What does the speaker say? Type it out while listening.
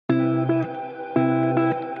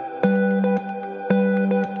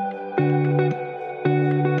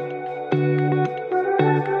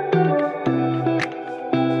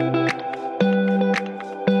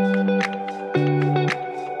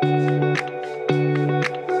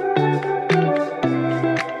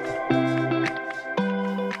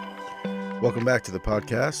back to the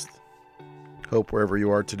podcast. Hope wherever you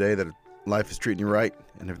are today that life is treating you right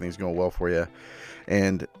and everything's going well for you.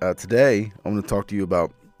 And today I'm going to talk to you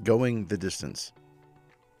about going the distance.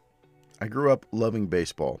 I grew up loving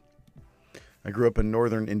baseball. I grew up in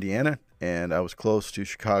northern Indiana and I was close to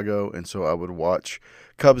Chicago, and so I would watch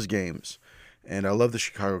Cubs games. And I love the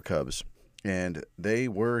Chicago Cubs. And they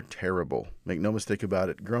were terrible. Make no mistake about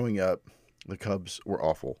it. Growing up, the Cubs were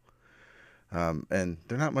awful. And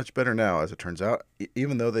they're not much better now, as it turns out,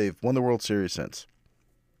 even though they've won the World Series since.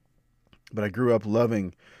 But I grew up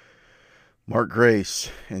loving Mark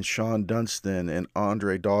Grace and Sean Dunston and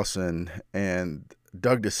Andre Dawson and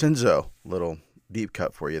Doug DeCinzo. Little deep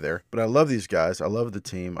cut for you there. But I love these guys. I love the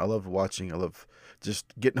team. I love watching. I love just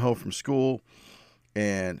getting home from school.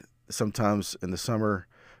 And sometimes in the summer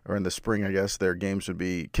or in the spring, I guess, their games would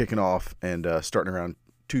be kicking off and starting around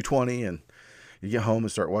 2:20, and you get home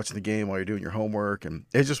and start watching the game while you're doing your homework, and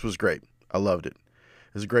it just was great. I loved it.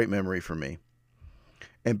 It was a great memory for me.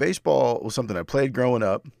 And baseball was something I played growing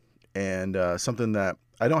up, and something that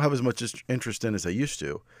I don't have as much interest in as I used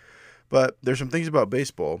to. But there's some things about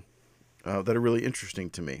baseball that are really interesting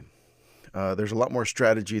to me. There's a lot more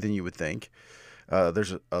strategy than you would think.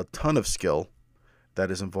 There's a ton of skill that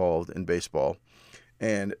is involved in baseball.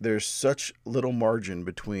 And there's such little margin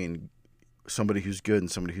between somebody who's good and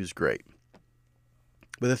somebody who's great.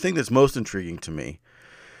 But the thing that's most intriguing to me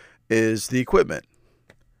is the equipment.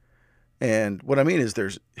 And what I mean is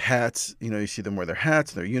there's hats. You see them wear their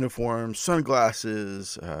hats, their uniforms,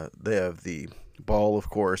 sunglasses. They have the ball, of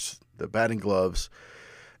course, the batting gloves,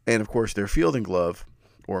 and, of course, their fielding glove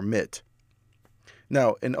or mitt.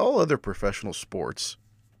 Now, in all other professional sports,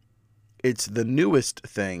 it's the newest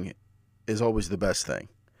thing is always the best thing.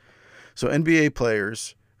 So NBA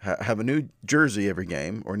players have a new jersey every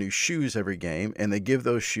game or new shoes every game, and they give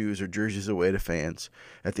those shoes or jerseys away to fans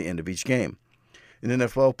at the end of each game. And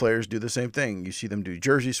NFL players do the same thing. You see them do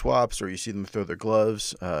jersey swaps, or you see them throw their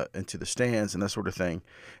gloves into the stands and that sort of thing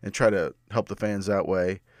and try to help the fans that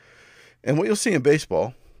way. And what you'll see in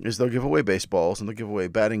baseball is they'll give away baseballs and they'll give away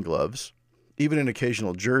batting gloves, even an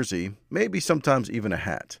occasional jersey, maybe sometimes even a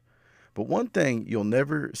hat. But one thing you'll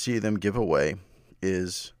never see them give away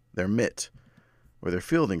is their mitt or their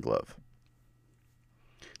fielding glove.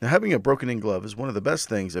 Now, having a broken-in glove is one of the best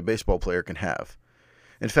things a baseball player can have.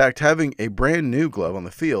 In fact, having a brand new glove on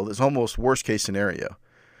the field is almost worst-case scenario.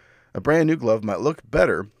 A brand new glove might look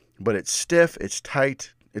better, but it's stiff, it's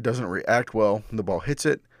tight, it doesn't react well when the ball hits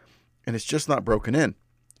it, and it's just not broken in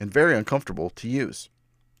and very uncomfortable to use.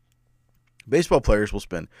 Baseball players will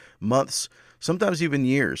spend months, sometimes even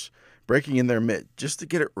years, breaking in their mitt just to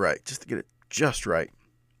get it right, just to get it just right.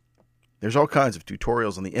 There's all kinds of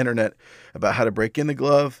tutorials on the internet about how to break in the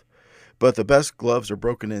glove, but the best gloves are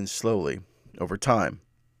broken in slowly over time.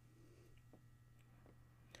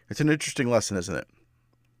 It's an interesting lesson, isn't it?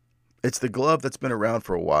 It's the glove that's been around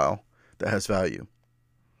for a while that has value.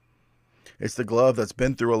 It's the glove that's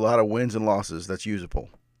been through a lot of wins and losses that's usable.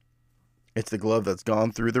 It's the glove that's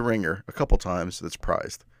gone through the ringer a couple times that's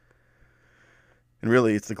prized. And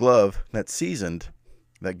really, it's the glove that's seasoned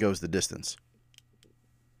that goes the distance.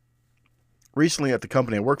 Recently at the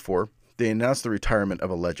company I work for, they announced the retirement of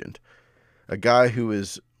a legend, a guy who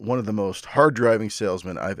is one of the most hard-driving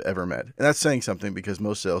salesmen I've ever met. And that's saying something because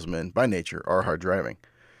most salesmen, by nature, are hard-driving.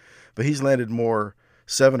 But he's landed more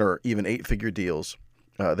 7 or even 8-figure deals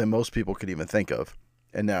than most people could even think of.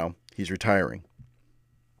 And now he's retiring.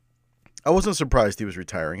 I wasn't surprised he was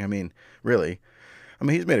retiring. Really.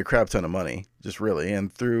 He's made a crap ton of money, just really.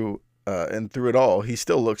 And through it all, he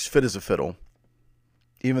still looks fit as a fiddle,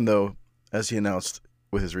 even though, as he announced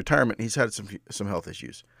with his retirement, he's had some health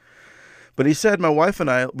issues. But he said, my wife and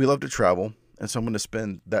I, we love to travel, and so I'm going to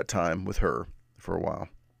spend that time with her for a while.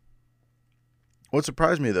 What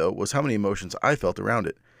surprised me, though, was how many emotions I felt around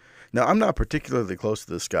it. Now, I'm not particularly close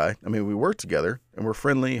to this guy. We work together, and we're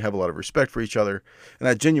friendly, have a lot of respect for each other, and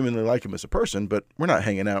I genuinely like him as a person, but we're not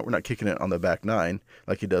hanging out. We're not kicking it on the back nine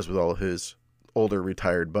like he does with all of his older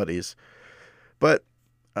retired buddies. But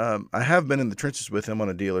I have been in the trenches with him on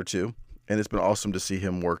a deal or two, and it's been awesome to see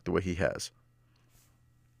him work the way he has.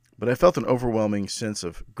 But I felt an overwhelming sense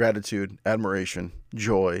of gratitude, admiration,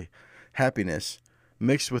 joy, happiness,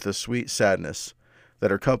 mixed with a sweet sadness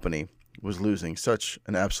that our company was losing such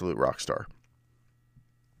an absolute rock star.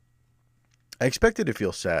 I expected to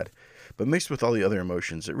feel sad, but mixed with all the other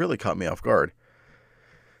emotions, it really caught me off guard.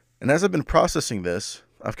 And as I've been processing this,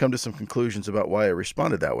 I've come to some conclusions about why I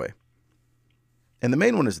responded that way. And the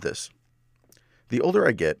main one is this. The older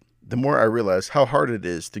I get, the more I realize how hard it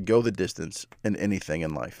is to go the distance in anything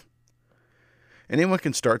in life. Anyone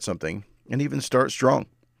can start something and even start strong.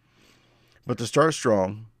 But to start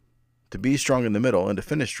strong, to be strong in the middle, and to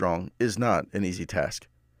finish strong is not an easy task.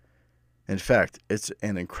 In fact, it's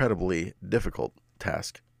an incredibly difficult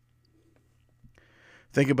task.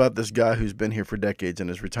 Think about this guy who's been here for decades and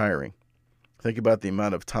is retiring. Think about the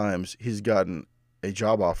amount of times he's gotten a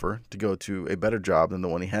job offer to go to a better job than the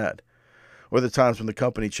one he had, or the times when the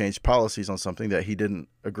company changed policies on something that he didn't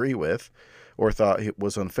agree with or thought it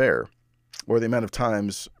was unfair, or the amount of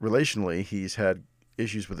times relationally he's had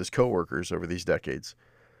issues with his coworkers over these decades.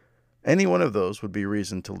 Any one of those would be a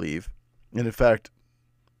reason to leave, and in fact,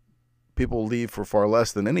 people leave for far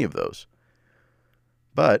less than any of those.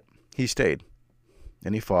 But he stayed,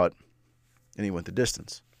 and he fought, and he went the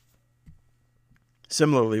distance.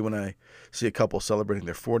 Similarly, when I see a couple celebrating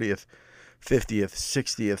their 40th, 50th,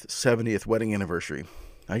 60th, 70th wedding anniversary,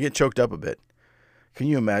 I get choked up a bit. Can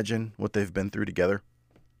you imagine what they've been through together?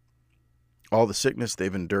 All the sickness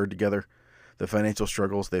they've endured together, the financial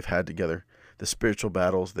struggles they've had together, the spiritual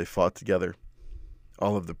battles they fought together,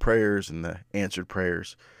 all of the prayers and the answered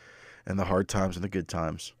prayers, and the hard times and the good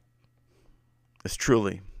times. It's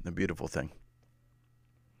truly a beautiful thing.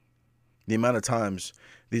 The amount of times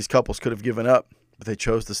these couples could have given up, but they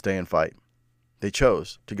chose to stay and fight. They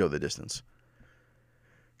chose to go the distance.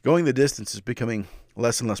 Going the distance is becoming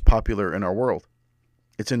less and less popular in our world.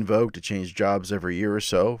 It's in vogue to change jobs every year or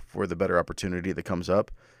so for the better opportunity that comes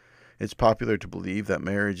up. It's popular to believe that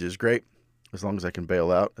marriage is great as long as I can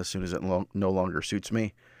bail out as soon as it no longer suits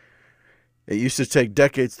me. It used to take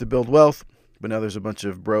decades to build wealth, but now there's a bunch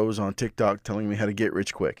of bros on TikTok telling me how to get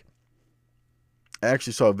rich quick. I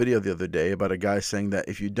actually saw a video the other day about a guy saying that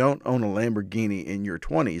if you don't own a Lamborghini in your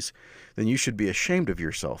 20s, then you should be ashamed of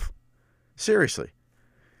yourself. Seriously.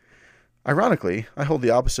 Ironically, I hold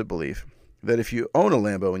the opposite belief, that if you own a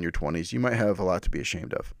Lambo in your 20s, you might have a lot to be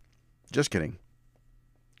ashamed of. Just kidding.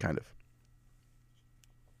 Kind of.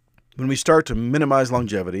 When we start to minimize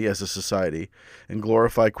longevity as a society and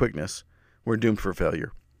glorify quickness, we're doomed for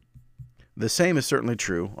failure. The same is certainly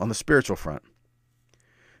true on the spiritual front.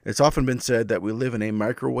 It's often been said that we live in a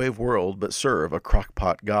microwave world but serve a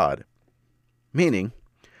crock-pot God. Meaning,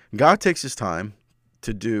 God takes his time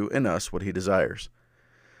to do in us what he desires.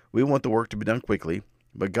 We want the work to be done quickly,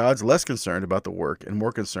 but God's less concerned about the work and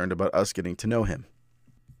more concerned about us getting to know him.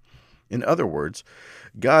 In other words,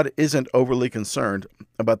 God isn't overly concerned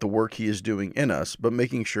about the work he is doing in us, but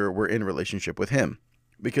making sure we're in relationship with him.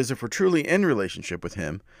 Because if we're truly in relationship with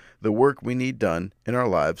him, the work we need done in our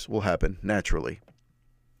lives will happen naturally.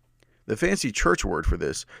 The fancy church word for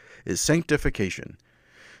this is sanctification.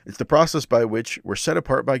 It's the process by which we're set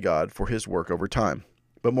apart by God for his work over time.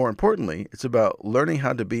 But more importantly, it's about learning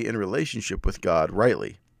how to be in relationship with God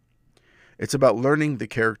rightly. It's about learning the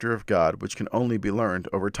character of God, which can only be learned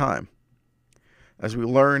over time. As we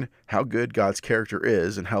learn how good God's character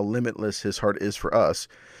is and how limitless his heart is for us,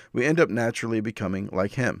 we end up naturally becoming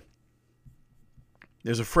like him.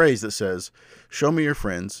 There's a phrase that says, "Show me your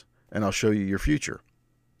friends, and I'll show you your future."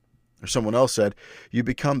 Or someone else said, "You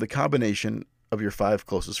become the combination of your 5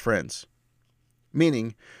 closest friends."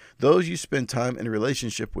 Meaning, those you spend time in a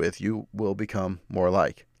relationship with, you will become more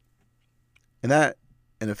like. And that,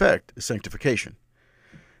 in effect, is sanctification.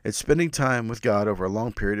 It's spending time with God over a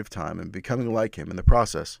long period of time and becoming like him in the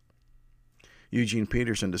process. Eugene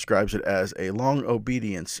Peterson describes it as a long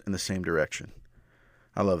obedience in the same direction.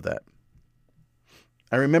 I love that.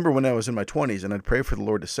 I remember when I was in my 20s and I'd pray for the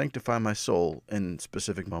Lord to sanctify my soul in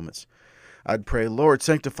specific moments. I'd pray, "Lord,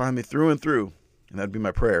 sanctify me through and through," and that'd be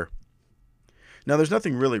my prayer. Now, there's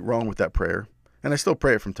nothing really wrong with that prayer, and I still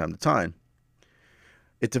pray it from time to time.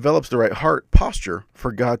 It develops the right heart posture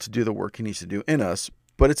for God to do the work he needs to do in us,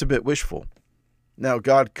 but it's a bit wishful. Now,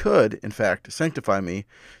 God could, in fact, sanctify me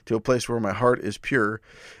to a place where my heart is pure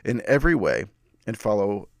in every way and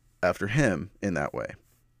follow after him in that way.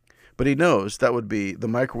 But he knows that would be the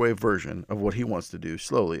microwave version of what he wants to do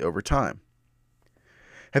slowly over time.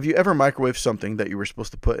 Have you ever microwaved something that you were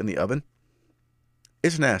supposed to put in the oven?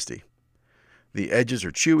 It's nasty. The edges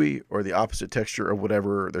are chewy or the opposite texture of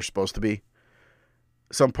whatever they're supposed to be.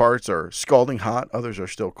 Some parts are scalding hot, others are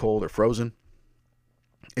still cold or frozen.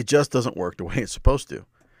 It just doesn't work the way it's supposed to.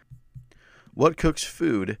 What cooks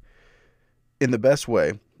food in the best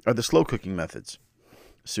way are the slow cooking methods.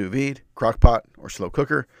 Sous vide, crock pot, or slow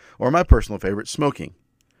cooker, or my personal favorite, smoking.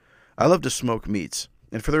 I love to smoke meats,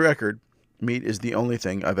 and for the record, meat is the only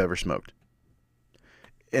thing I've ever smoked.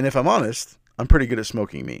 And if I'm honest, I'm pretty good at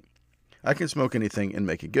smoking meat. I can smoke anything and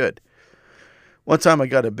make it good. One time I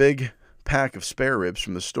got a big pack of spare ribs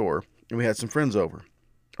from the store, and we had some friends over.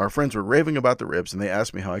 Our friends were raving about the ribs, and they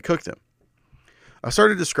asked me how I cooked them. I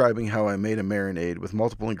started describing how I made a marinade with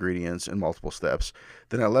multiple ingredients and multiple steps.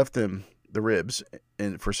 Then I left them the ribs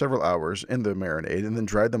for several hours in the marinade, and then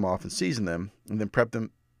dried them off and seasoned them, and then prepped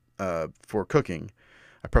them for cooking.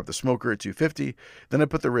 I prepped the smoker at 250. Then I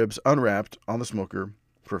put the ribs unwrapped on the smoker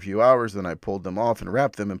for a few hours. Then I pulled them off and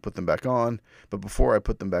wrapped them and put them back on. But before I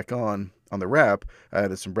put them back on the wrap, I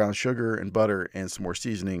added some brown sugar and butter and some more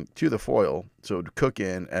seasoning to the foil so it would cook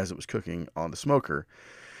in as it was cooking on the smoker.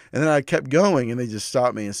 And then I kept going, and they just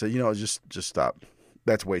stopped me and said, just stop.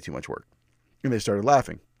 That's way too much work. And they started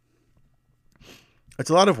laughing. It's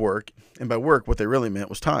a lot of work, and by work, what they really meant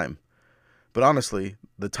was time. But honestly,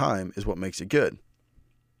 the time is what makes it good.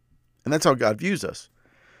 And that's how God views us.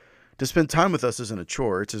 To spend time with us isn't a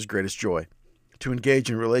chore, it's His greatest joy. To engage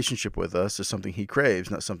in relationship with us is something He craves,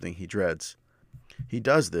 not something He dreads. He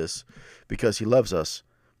does this because He loves us,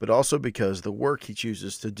 but also because the work He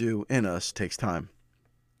chooses to do in us takes time.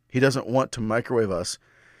 He doesn't want to microwave us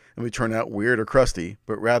and we turn out weird or crusty,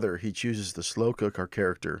 but rather He chooses to slow cook our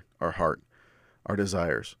character, our heart, our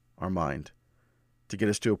desires, our mind, to get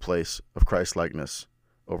us to a place of Christ-likeness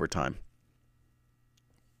over time.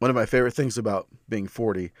 One of my favorite things about being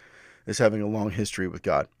 40 is having a long history with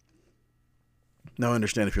God. Now, I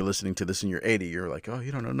understand if you're listening to this and you're 80, you're like, oh,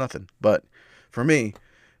 you don't know nothing. But for me,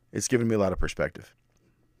 it's given me a lot of perspective.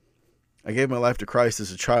 I gave my life to Christ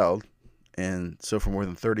as a child, and so for more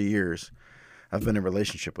than 30 years, I've been in a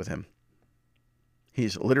relationship with Him.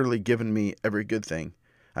 He's literally given me every good thing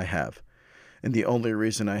I have. And the only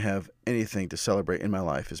reason I have anything to celebrate in my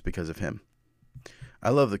life is because of Him. I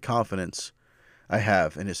love the confidence I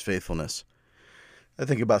have in His faithfulness. I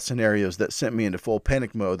think about scenarios that sent me into full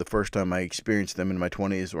panic mode the first time I experienced them in my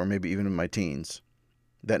 20s or maybe even in my teens.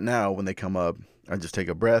 That now, when they come up, I just take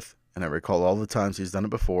a breath and I recall all the times He's done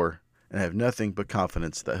it before, and I have nothing but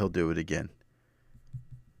confidence that He'll do it again.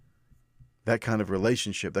 That kind of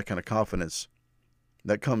relationship, that kind of confidence,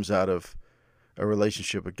 that comes out of a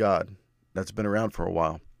relationship with God that's been around for a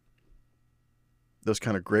while. Those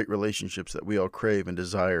kind of great relationships that we all crave and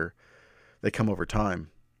desire, they come over time.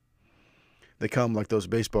 They come like those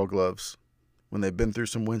baseball gloves when they've been through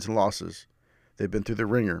some wins and losses. They've been through the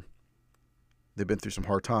ringer. They've been through some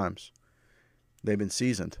hard times. They've been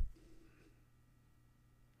seasoned.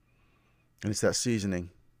 And it's that seasoning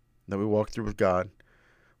that we walk through with God,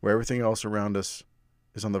 where everything else around us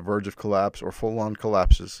is on the verge of collapse or full-on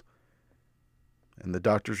collapses. And the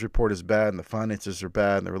doctor's report is bad, and the finances are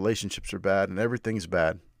bad, and the relationships are bad, and everything's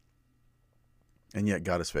bad. And yet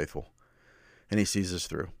God is faithful, and He sees us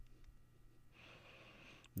through.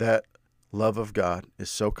 That love of God is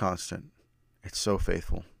so constant. It's so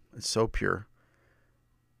faithful. It's so pure.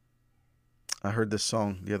 I heard this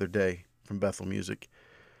song the other day from Bethel Music.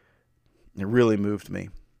 It really moved me.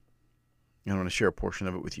 And I want to share a portion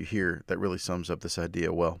of it with you here that really sums up this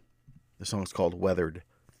idea well. The song is called Weathered.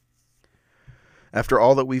 After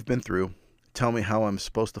all that we've been through, tell me how I'm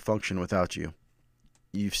supposed to function without you.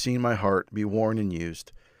 You've seen my heart be worn and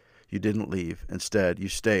used. You didn't leave. Instead, you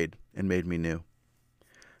stayed and made me new.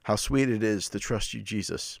 How sweet it is to trust you,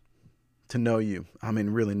 Jesus. To know you,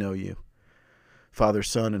 really know you. Father,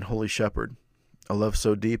 Son, and Holy Shepherd. A love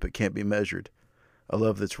so deep it can't be measured. A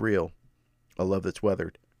love that's real. A love that's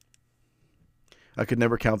weathered. I could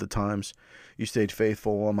never count the times you stayed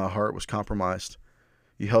faithful while my heart was compromised.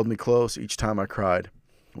 You held me close each time I cried,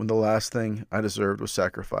 when the last thing I deserved was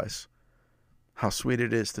sacrifice. How sweet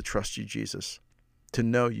it is to trust you, Jesus. To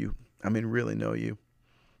know you, really know you.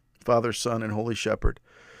 Father, Son, and Holy Shepherd.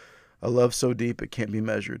 A love so deep it can't be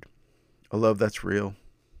measured. A love that's real.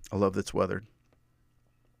 A love that's weathered.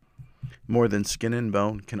 More than skin and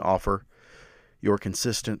bone can offer. You're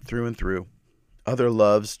consistent through and through. Other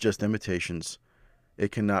loves, just imitations.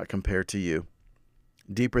 It cannot compare to you.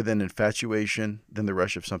 Deeper than infatuation, than the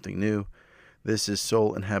rush of something new. This is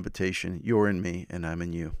soul and habitation. You're in me, and I'm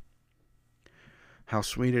in you. How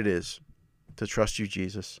sweet it is to trust you,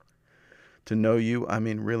 Jesus. To know you,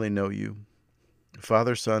 really know you.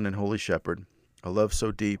 Father, Son, and Holy Shepherd. A love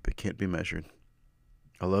so deep it can't be measured.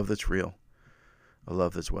 A love that's real. A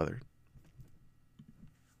love that's weathered.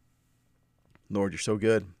 Lord, you're so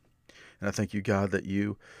good. And I thank you, God, that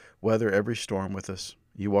you weather every storm with us.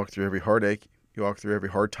 You walk through every heartache. You walk through every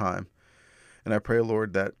hard time. And I pray,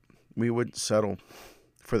 Lord, that we wouldn't settle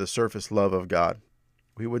for the surface love of God.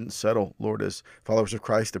 We wouldn't settle, Lord, as followers of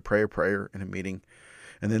Christ, to pray a prayer in a meeting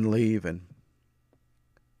and then leave and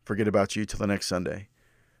forget about you till the next Sunday.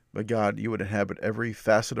 But God, you would inhabit every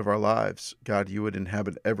facet of our lives. God, you would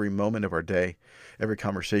inhabit every moment of our day, every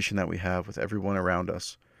conversation that we have with everyone around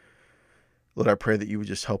us. Lord, I pray that you would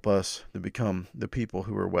just help us to become the people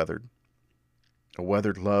who are weathered, a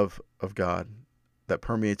weathered love of God that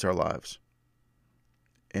permeates our lives.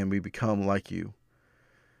 And we become like you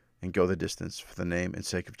and go the distance for the name and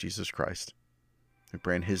sake of Jesus Christ. We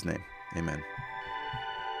pray in his name. Amen.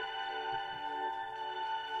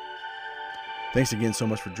 Thanks again so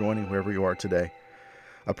much for joining wherever you are today.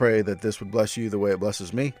 I pray that this would bless you the way it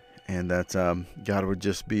blesses me, and that God would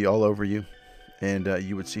just be all over you, and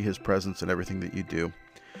you would see his presence in everything that you do,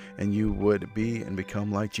 and you would be and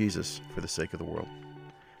become like Jesus for the sake of the world.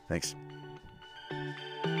 Thanks.